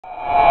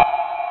Hi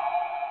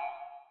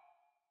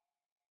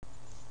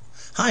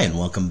and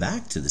welcome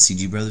back to the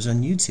CG Brothers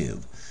on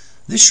YouTube.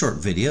 This short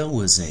video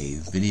was a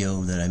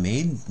video that I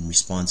made in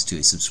response to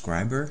a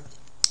subscriber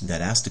that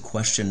asked a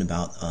question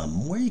about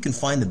where you can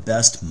find the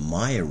best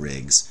Maya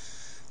rigs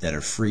that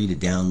are free to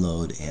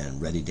download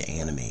and ready to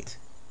animate.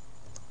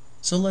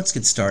 So let's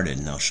get started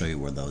and I'll show you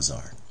where those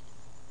are.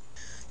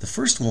 The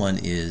first one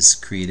is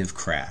Creative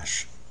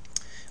Crash.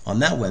 On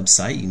that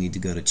website you need to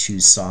go to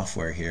Choose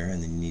Software here,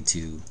 and then you need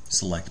to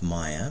select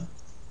Maya.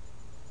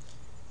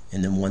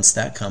 And then once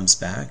that comes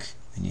back,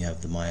 and you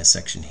have the Maya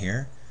section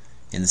here,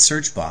 in the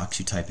search box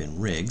you type in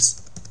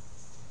rigs,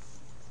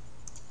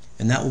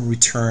 and that will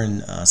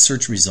return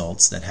search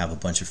results that have a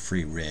bunch of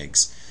free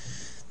rigs.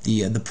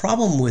 The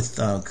problem with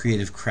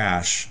Creative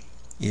Crash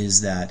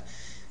is that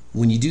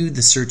when you do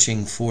the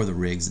searching for the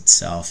rigs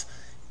itself,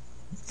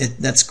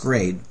 that's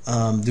great.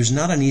 There's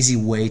not an easy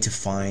way to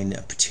find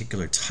a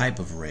particular type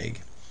of rig.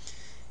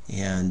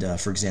 And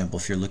for example,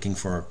 if you're looking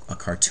for a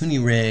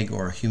cartoony rig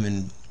or a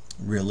human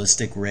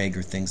realistic rig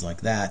or things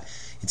like that,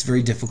 it's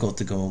very difficult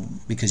to go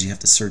because you have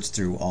to search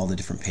through all the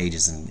different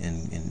pages,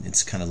 and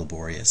it's kind of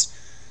laborious.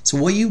 So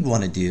what you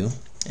want to do,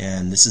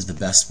 and this is the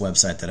best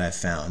website that I've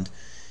found,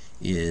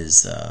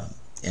 is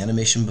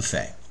Animation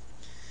Buffet.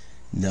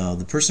 Now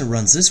the person who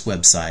runs this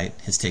website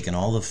has taken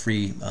all the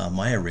free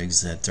Maya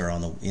rigs that are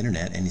on the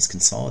internet and he's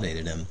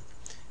consolidated them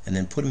and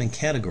then put them in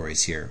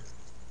categories here,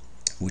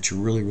 which are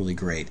really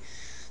great.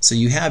 So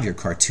you have your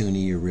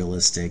cartoony, your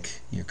realistic,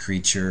 your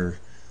creature,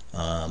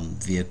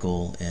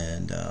 vehicle,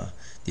 and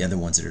the other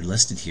ones that are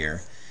listed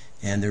here,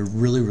 and they're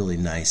really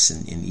nice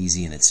and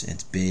easy, and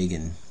it's big,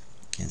 and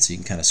so you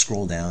can kind of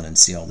scroll down and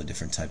see all the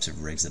different types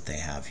of rigs that they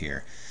have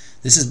here.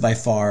 This is by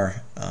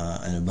far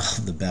and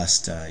above the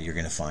best you're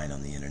going to find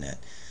on the internet.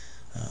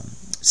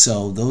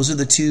 So those are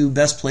the two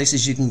best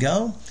places you can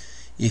go.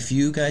 If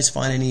you guys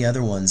find any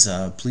other ones,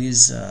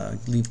 please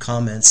leave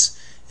comments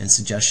and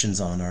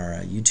suggestions on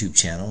our YouTube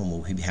channel, and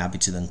we'll be happy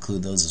to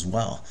include those as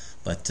well.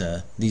 But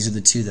these are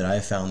the two that I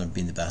have found to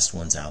be the best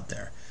ones out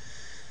there.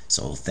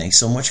 So thanks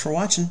so much for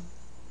watching.